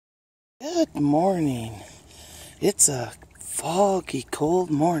Good morning. It's a foggy, cold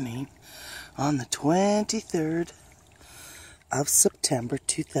morning on the 23rd of September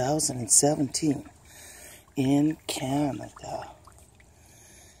 2017 in Canada.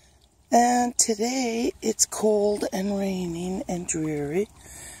 And today it's cold and raining and dreary,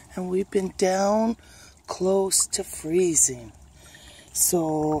 and we've been down close to freezing.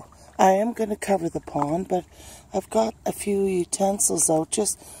 So I am going to cover the pond, but I've got a few utensils out,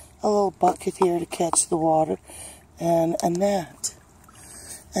 just a little bucket here to catch the water and a net.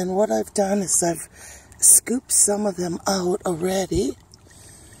 And what I've done is I've scooped some of them out already.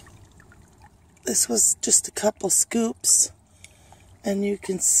 This was just a couple scoops, and you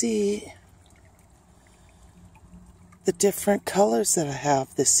can see the different colors that I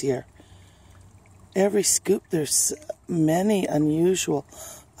have this year. Every scoop, there's many unusual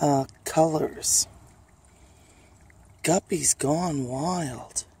colors. Guppies gone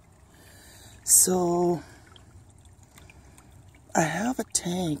wild. So I have a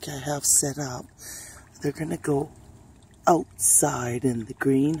tank I have set up. They're going to go outside in the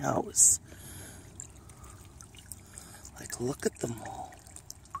greenhouse. Like, look at them all.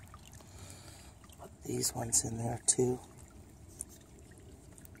 Put these ones in there too.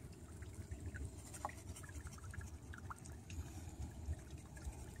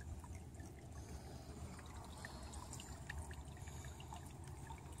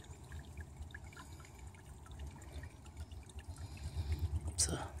 It's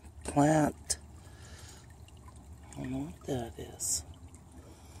a plant. I don't know what that is.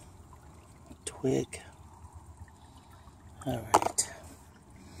 A twig. Alright.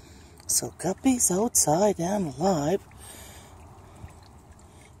 So guppies outside and alive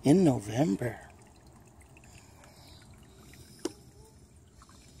in November.